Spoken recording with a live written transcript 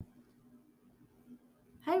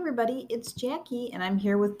everybody, it's Jackie, and I'm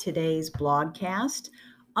here with today's blogcast,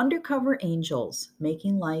 Undercover Angels,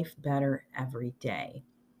 Making Life Better Every Day.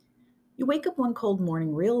 You wake up one cold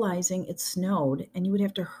morning realizing it snowed, and you would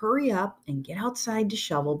have to hurry up and get outside to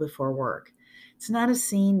shovel before work. It's not a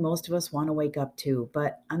scene most of us want to wake up to,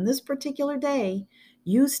 but on this particular day,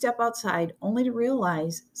 you step outside only to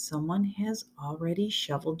realize someone has already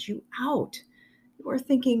shoveled you out. You are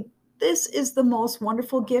thinking, this is the most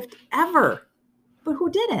wonderful gift ever. But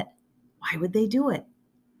who did it? Why would they do it?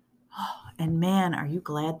 Oh, and man, are you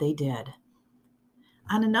glad they did.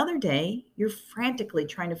 On another day, you're frantically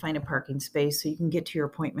trying to find a parking space so you can get to your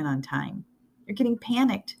appointment on time. You're getting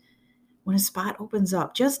panicked when a spot opens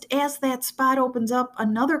up. Just as that spot opens up,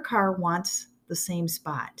 another car wants the same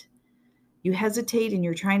spot. You hesitate and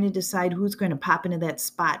you're trying to decide who's going to pop into that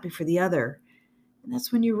spot before the other. And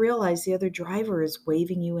that's when you realize the other driver is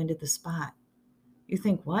waving you into the spot. You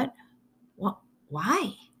think, what? Well,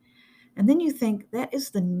 why? And then you think that is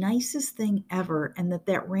the nicest thing ever and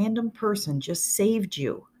that random person just saved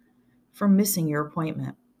you from missing your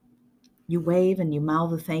appointment. You wave and you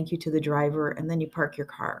mouth a thank you to the driver and then you park your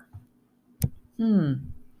car.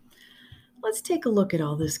 Let's take a look at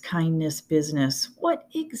all this kindness business. What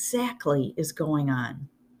exactly is going on?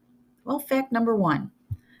 Well, fact number one,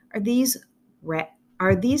 are these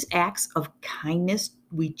acts of kindness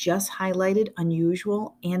we just highlighted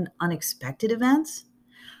unusual and unexpected events?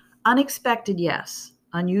 Unexpected, yes.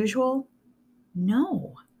 Unusual?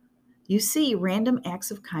 No. You see, random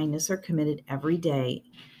acts of kindness are committed every day.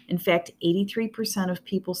 In fact, 83% of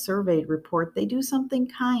people surveyed report they do something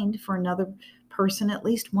kind for another person at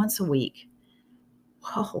least once a week.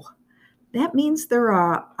 Whoa, that means there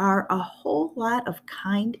are a whole lot of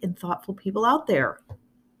kind and thoughtful people out there.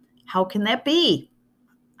 How can that be?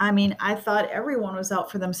 I mean, I thought everyone was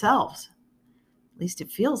out for themselves. At least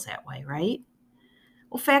it feels that way, right?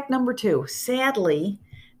 Well, fact number two, sadly,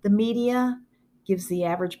 the media gives the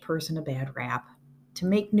average person a bad rap. To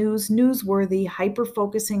make news newsworthy,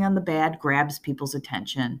 hyper-focusing on the bad grabs people's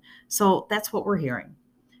attention. So that's what we're hearing.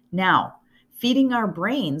 Now, feeding our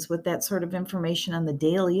brains with that sort of information on the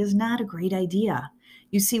daily is not a great idea.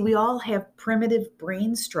 You see, we all have primitive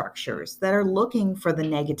brain structures that are looking for the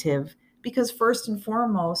negative because first and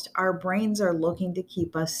foremost, our brains are looking to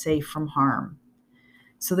keep us safe from harm.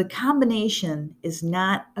 So the combination is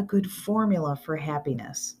not a good formula for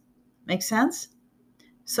happiness. Make sense?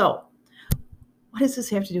 So, what does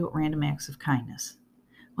this have to do with random acts of kindness?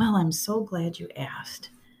 Well, I'm so glad you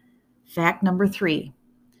asked. Fact number three,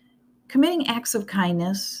 committing acts of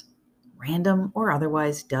kindness, random or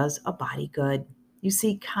otherwise, does a body good. You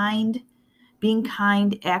see, being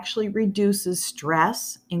kind actually reduces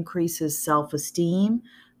stress, increases self-esteem,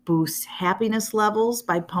 boosts happiness levels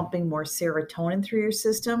by pumping more serotonin through your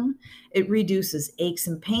system. It reduces aches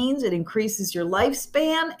and pains. It increases your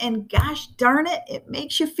lifespan. And gosh darn it, it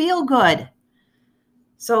makes you feel good.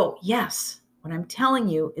 So yes, what I'm telling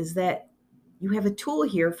you is that you have a tool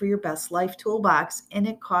here for your best life toolbox, and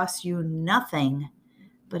it costs you nothing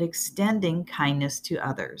but extending kindness to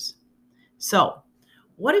others. So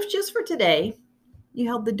what if just for today, you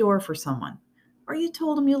held the door for someone, or you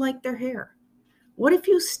told them you liked their hair? What if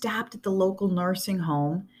you stopped at the local nursing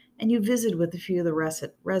home and you visited with a few of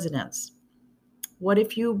the residents? What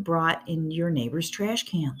if you brought in your neighbor's trash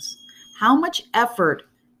cans? How much effort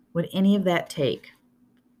would any of that take?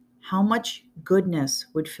 How much goodness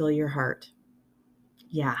would fill your heart?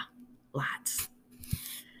 Yeah, lots.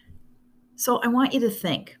 So I want you to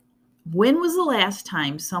think, when was the last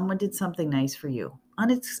time someone did something nice for you,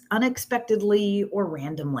 unexpectedly or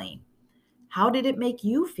randomly? How did it make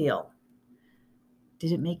you feel?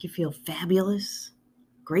 Did it make you feel fabulous,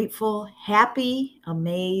 grateful, happy,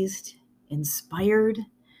 amazed, inspired?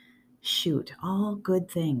 Shoot, all good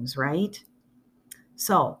things, right?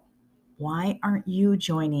 So, why aren't you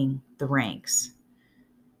joining the ranks?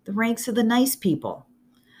 The ranks of the nice people.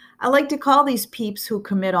 I like to call these peeps who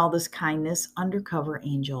commit all this kindness undercover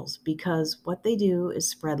angels because what they do is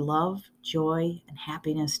spread love, joy, and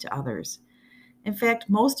happiness to others. In fact,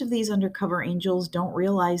 most of these undercover angels don't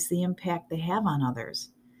realize the impact they have on others.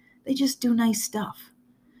 They just do nice stuff.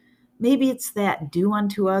 Maybe it's that do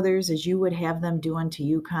unto others as you would have them do unto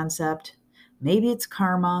you concept. Maybe it's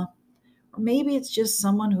karma, or maybe it's just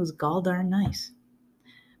someone who's gall darn nice.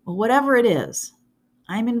 Well, whatever it is,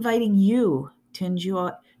 I'm inviting you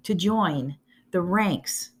to join the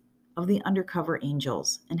ranks of the undercover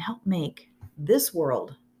angels and help make this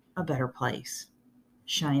world a better place.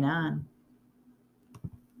 Shine on.